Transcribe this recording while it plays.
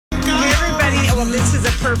everybody. Well, this is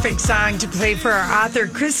a perfect song to play for our author.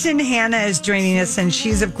 Kristen Hanna is joining us, and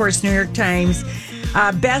she's, of course, New York Times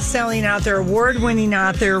best-selling author, award-winning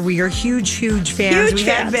author. We are huge fans. We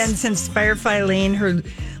have been since Firefly Lane, her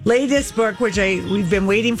latest book, which we've been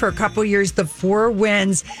waiting for a couple years, The Four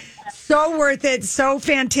Winds. So worth it. So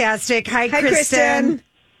fantastic. Hi, Kristen.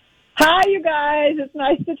 Hi, you guys. It's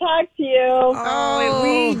nice to talk to you.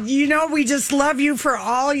 We just love you for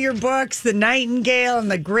all your books, The Nightingale and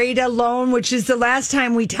The Great Alone, which is the last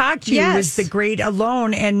time we talked to you was The Great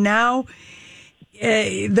Alone. And now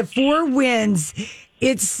The Four Winds.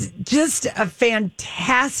 It's just a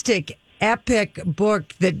fantastic, epic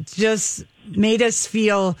book that just made us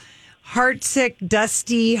feel heartsick,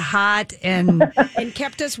 dusty, hot, and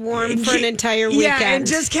kept us warm for an entire weekend. Yeah, and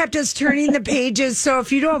just kept us turning the pages. So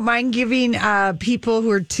if you don't mind giving people who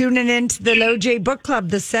are tuning into the Low J Book Club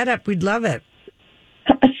the setup, we'd love it.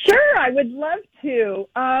 Sure, I would love to.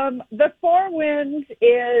 The Four Winds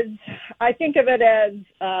is, I think of it as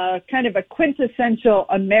kind of a quintessential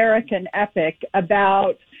American epic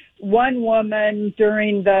about one woman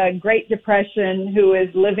during the Great Depression who is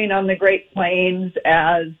living on the Great Plains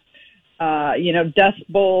as dust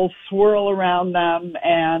bowls swirl around them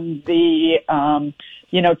and the,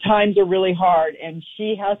 times are really hard, and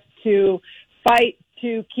she has to fight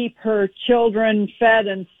to keep her children fed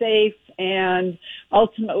and safe, and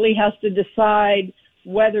ultimately has to decide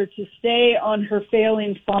whether to stay on her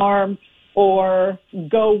failing farm or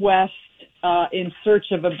go west in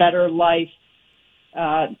search of a better life,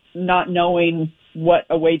 not knowing what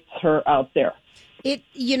awaits her out there.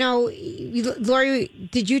 Lori,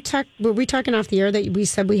 were we talking off the air that we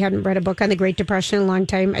said we hadn't read a book on the Great Depression in a long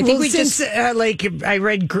time? I think I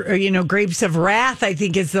read, Grapes of Wrath, I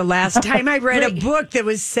think is the last time I read a book that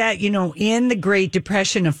was set, in the Great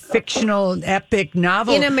Depression, a fictional epic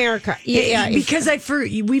novel. In America. Yeah. Because I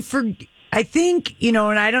think, and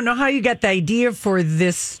I don't know how you got the idea for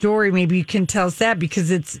this story. Maybe you can tell us that,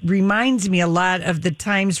 because it reminds me a lot of the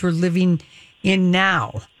times we're living in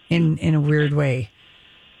now. In a weird way.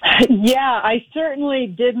 Yeah, I certainly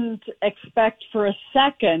didn't expect for a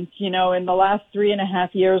second, in the last 3.5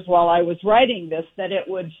 years while I was writing this, that it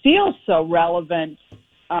would feel so relevant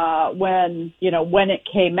when it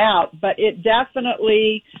came out. But it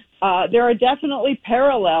definitely, there are definitely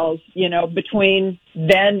parallels, between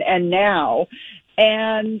then and now.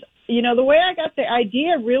 And the way I got the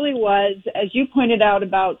idea really was, as you pointed out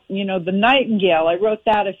about, the Nightingale. I wrote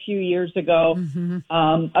that a few years ago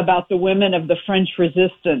about the women of the French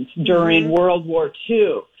resistance during World War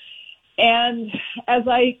II. And as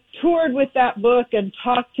I toured with that book and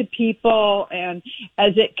talked to people, and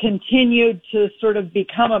as it continued to sort of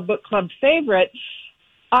become a book club favorite,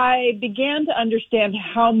 I began to understand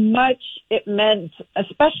how much it meant,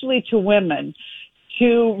 especially to women,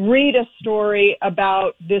 to read a story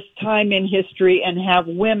about this time in history and have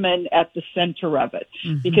women at the center of it.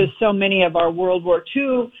 Because so many of our World War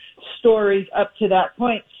II stories up to that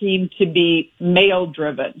point seem to be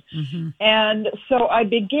male-driven. And so I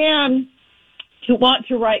began to want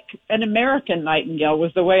to write an American Nightingale,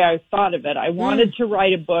 was the way I thought of it. I wanted to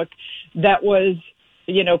write a book that was,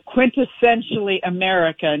 quintessentially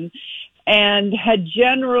American and had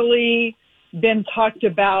generally been talked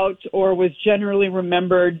about or was generally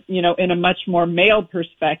remembered, in a much more male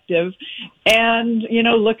perspective, and,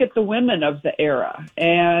 look at the women of the era.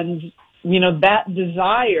 And, that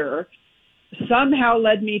desire somehow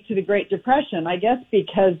led me to the Great Depression, I guess,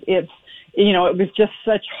 because it was just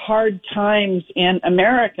such hard times in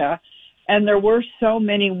America, and there were so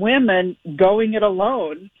many women going it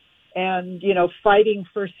alone and, fighting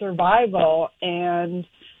for survival, and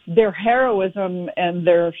their heroism and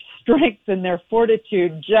their strength and their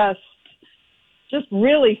fortitude just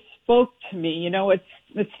really spoke to me.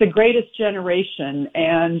 It's the greatest generation,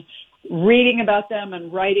 and reading about them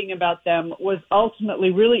and writing about them was ultimately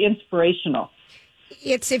really inspirational.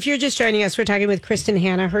 If you're just joining us, we're talking with Kristen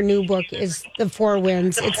Hanna. Her new book is The Four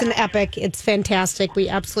Winds. It's an epic. It's fantastic. We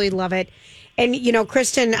absolutely love it. And,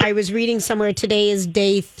 Kristen, I was reading somewhere today is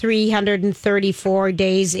day 334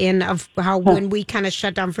 days in of how when we kind of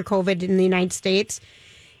shut down for COVID in the United States.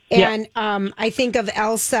 And I think of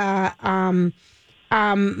Elsa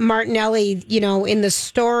Martinelli, in the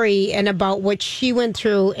story and about what she went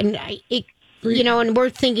through. And, and we're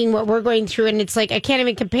thinking what we're going through. And it's like, I can't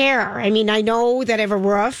even compare. I mean, I know that I have a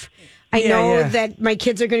roof. I know that my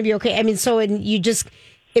kids are going to be okay. I mean,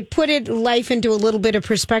 it put life into a little bit of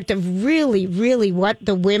perspective, really, really what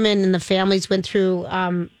the women and the families went through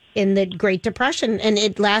in the Great Depression. And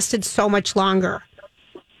it lasted so much longer.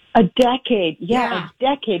 A decade. A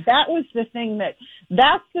decade. That was the thing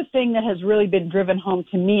that's the thing that has really been driven home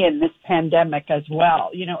to me in this pandemic as well.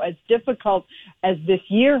 You know, as difficult as this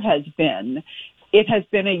year has been, it has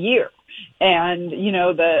been a year. And, you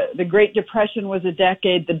know, the Great Depression was a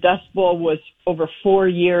decade. The Dust Bowl was over 4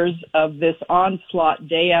 years of this onslaught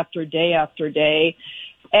day after day after day.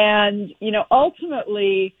 And, you know,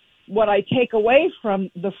 ultimately what I take away from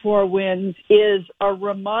the Four Winds is a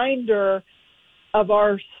reminder of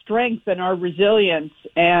our strength and our resilience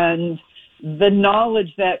and the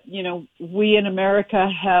knowledge that, you know, we in America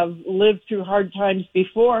have lived through hard times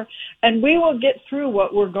before, and we will get through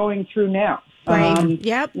what we're going through now. Right.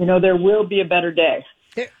 Yep. You know, there will be a better day.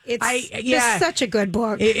 It's such a good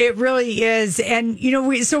book. It really is. And, you know,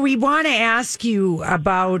 we want to ask you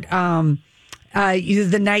about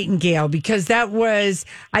The Nightingale, because that was,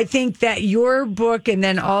 I think that your book and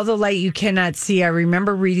then All the Light You Cannot See, I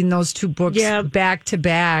remember reading those two books back to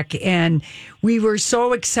back. And we were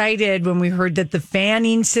so excited when we heard that the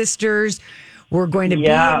Fanning sisters were going to be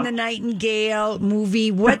in the Nightingale movie.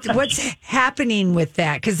 What's happening with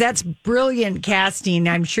that? Because that's brilliant casting.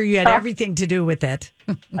 I'm sure you had everything to do with it.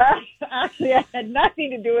 Actually, I had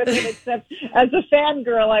nothing to do with it, except as a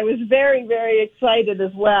fangirl, I was very, very excited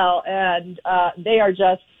as well. And they are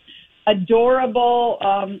just adorable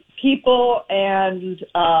people and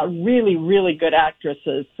really, really good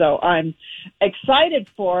actresses. So I'm excited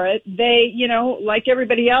for it. They, you know, like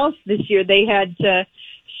everybody else this year, they had to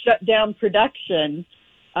shut down production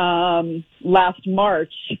last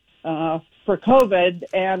March for COVID,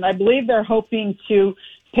 and I believe they're hoping to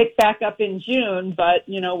pick back up in June, but,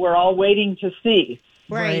 you know, we're all waiting to see.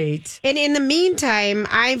 Right. And in the meantime,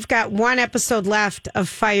 I've got one episode left of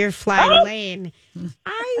Firefly Lane.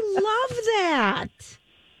 I love that.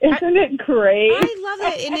 Isn't it great? I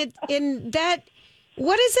love it. And that,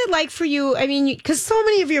 what is it like for you? I mean, because so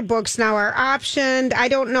many of your books now are optioned. I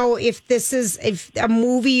don't know if if a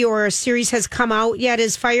movie or a series has come out yet.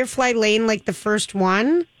 Is Firefly Lane like the first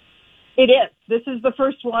one? It is. This is the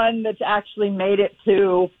first one that's actually made it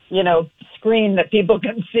to, you know, screen that people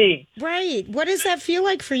can see. Right. What does that feel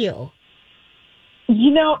like for you?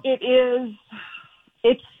 You know,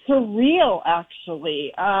 it's surreal,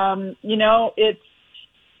 actually. You know,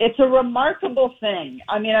 it's a remarkable thing.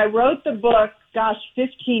 I mean, I wrote the book,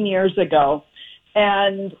 15 years ago,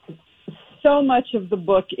 and so much of the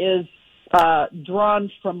book is drawn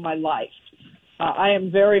from my life. I am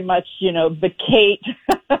very much, you know, the Kate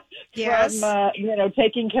from, you know,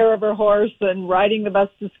 taking care of her horse and riding the bus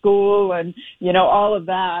to school and, you know, all of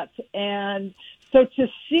that. And so to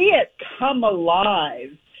see it come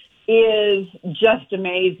alive is just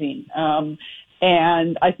amazing.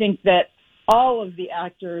 And I think that all of the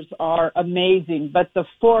actors are amazing, but the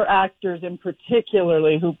four actors in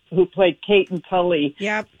particularly who played Kate and Tully,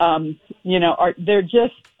 you know, they're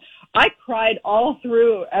just, I cried all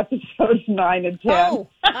through episodes 9 and 10. Oh,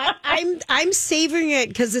 I'm savoring it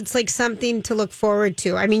because it's like something to look forward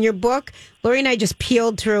to. I mean, your book, Lori and I just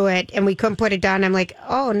peeled through it and we couldn't put it down. I'm like,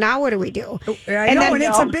 oh, now what do we do? I know, and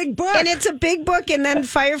it's a big book. And it's a big book. And then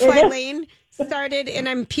Firefly Lane started and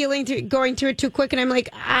I'm going through it too quick. And I'm like,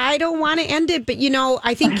 I don't want to end it. But, you know,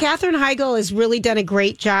 I think Katherine Heigl has really done a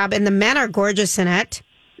great job and the men are gorgeous in it.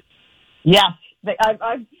 Yes.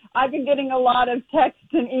 I've been getting a lot of texts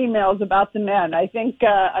and emails about the men. I think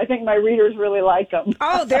my readers really like them.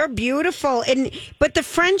 Oh, they're beautiful. But the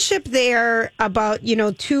friendship there about, you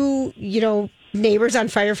know, two, you know, neighbors on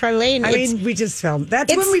Firefly Lane. I mean, we just fell.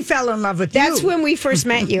 That's when we fell in love with you. That's when we first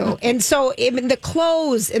met you. And so the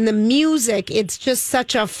clothes and the music, it's just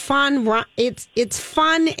such a fun. It's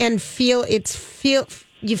fun and you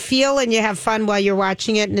feel and you have fun while you're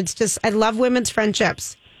watching it. And it's just, I love women's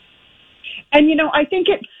friendships. And, you know, I think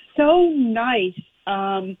it's so nice.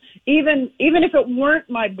 Even if it weren't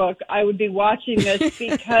my book, I would be watching this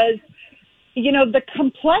because, you know, the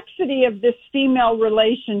complexity of this female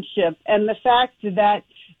relationship and the fact that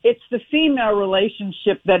it's the female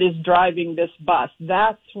relationship that is driving this bus.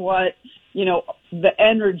 That's what, you know, the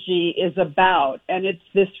energy is about. And it's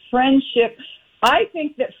this friendship, I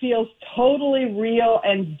think, that feels totally real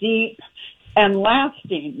and deep and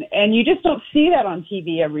lasting. And you just don't see that on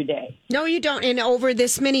TV every day. No, you don't. And over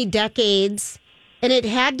this many decades, and it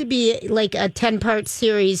had to be like a 10-part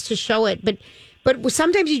series to show it. But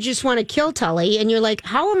sometimes you just want to kill Tully, and you're like,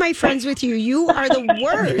 how am I friends with you? You are the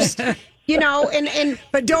worst. You know, and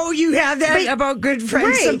but don't you have that about good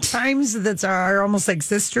friends sometimes that are almost like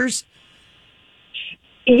sisters?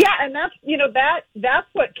 Yeah, and that's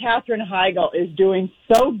what Katherine Heigl is doing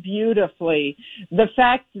so beautifully. The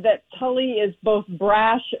fact that Tully is both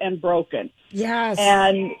brash and broken. Yes.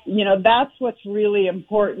 And, that's what's really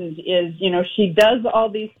important is, she does all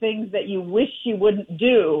these things that you wish she wouldn't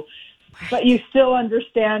do, but you still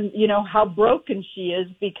understand, how broken she is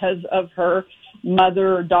because of her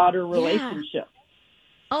mother-daughter relationship.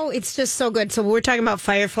 Oh, it's just so good. So we're talking about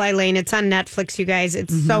Firefly Lane. It's on Netflix, you guys.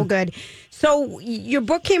 It's so good. So your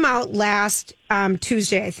book came out last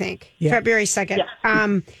Tuesday, I think, February 2nd.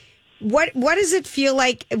 Yeah. What does it feel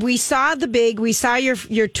like? We saw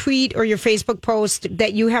your tweet or your Facebook post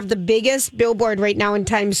that you have the biggest billboard right now in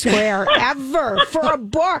Times Square ever for a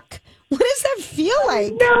book. What does that feel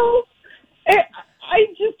like? No, I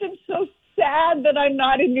just am so sad that I'm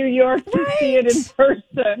not in New York to see it in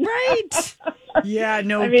person. Right. Yeah,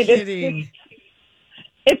 no kidding.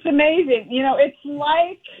 It's amazing. It's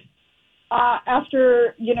like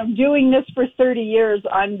after, doing this for 30 years,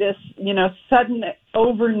 I'm this, sudden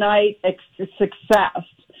overnight success.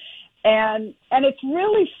 And it's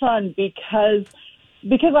really fun because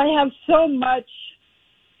I have so much,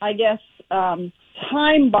 I guess,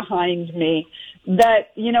 time behind me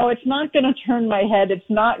that, it's not going to turn my head. It's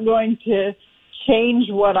not going to change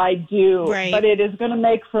what I do, but it is going to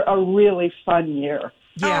make for a really fun year.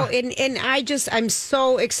 Yeah. Oh, and I'm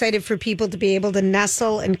so excited for people to be able to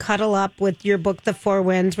nestle and cuddle up with your book, The Four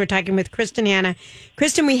Winds. We're talking with Kristen Hanna.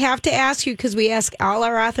 Kristen, we have to ask you, because we ask all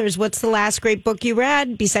our authors, what's the last great book you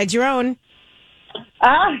read besides your own?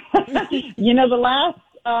 The last,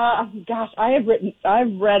 I've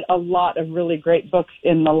read a lot of really great books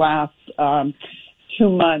in the last 2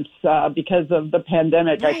 months because of the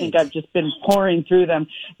pandemic. Right. I think I've just been pouring through them.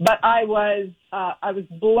 But I was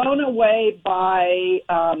blown away by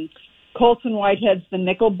Colson Whitehead's The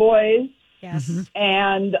Nickel Boys. Yes. Mm-hmm.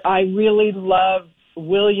 And I really love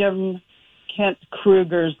William Kent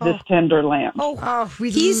Kruger's This Tender Lamb.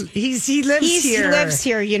 He lives here. He lives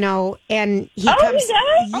here, and he comes. He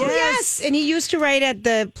does? Yes. And he used to write at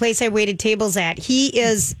the place I waited tables at. He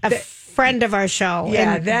is a friend of our show.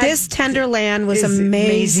 Yeah, and This Tender Land was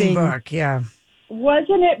amazing book. Yeah.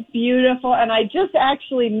 Wasn't it beautiful? And I just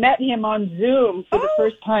actually met him on Zoom for the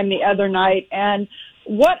first time the other night, and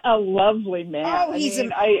what a lovely man.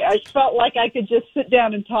 I felt like I could just sit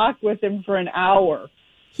down and talk with him for an hour.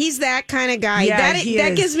 He's that kind of guy. Yeah,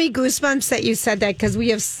 that gives me goosebumps that you said that, because we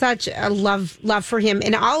have such a love for him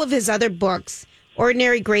and all of his other books.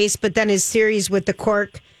 Ordinary Grace, but then his series with the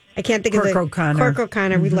Cork. I can't think of the O'Connor. Cork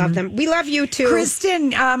O'Connor. We love them. We love you too,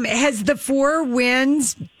 Kristen. Has The Four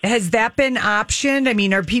Winds, has that been optioned? I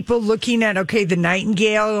mean, are people looking at The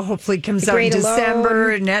Nightingale hopefully comes out in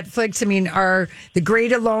December, Netflix? I mean, are The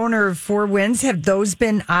Great Alone or Four Winds, have those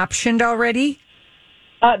been optioned already?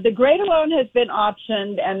 The Great Alone has been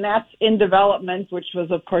optioned, and that's in development, which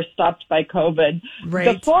was, of course, stopped by COVID.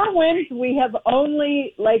 Right. The Four Winds, we have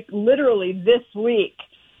only, literally this week,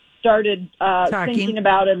 started thinking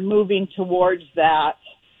about and moving towards that.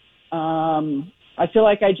 I feel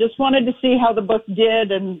like I just wanted to see how the book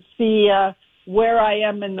did and see where I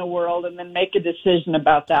am in the world, and then make a decision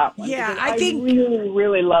about that one. Yeah, I really,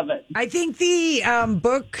 really love it. I think the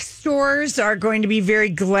bookstores are going to be very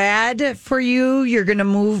glad for you. You're going to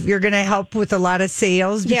move. You're going to help with a lot of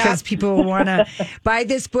sales because people want to buy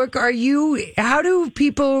this book. How do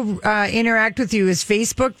people interact with you? Is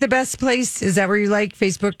Facebook the best place? Is that where you like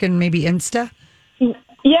Facebook and maybe Insta?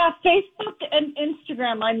 Yeah, Facebook and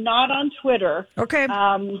Instagram. I'm not on Twitter. Okay.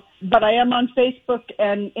 But I am on Facebook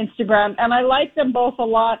and Instagram, and I like them both a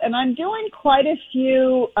lot. And I'm doing quite a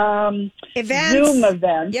few events. Zoom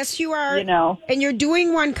events. Yes, you are. And you're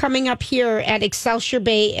doing one coming up here at Excelsior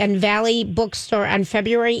Bay and Valley Bookstore on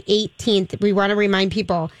February 18th. We want to remind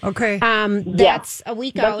people. Okay. That's a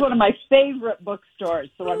week out. That's one of my favorite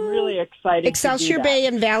bookstores, so I'm really excited. Excelsior to do that. Bay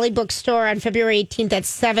and Valley Bookstore on February 18th at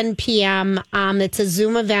 7 p.m. It's a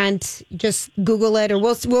Zoom event. Just Google it, or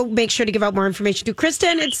we'll make sure to give out more information to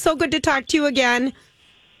Kristen. It's so good to talk to you again.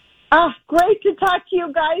 Great to talk to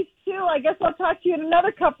you guys too. I guess I'll talk to you in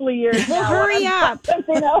another couple of years. Well, hurry up.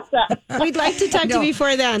 Something else up. We'd like to talk to you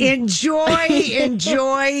before then. Enjoy,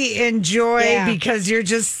 because you're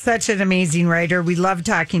just such an amazing writer. We love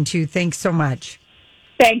talking to you. Thanks so much.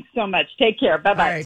 Thanks so much. Take care. Bye-bye.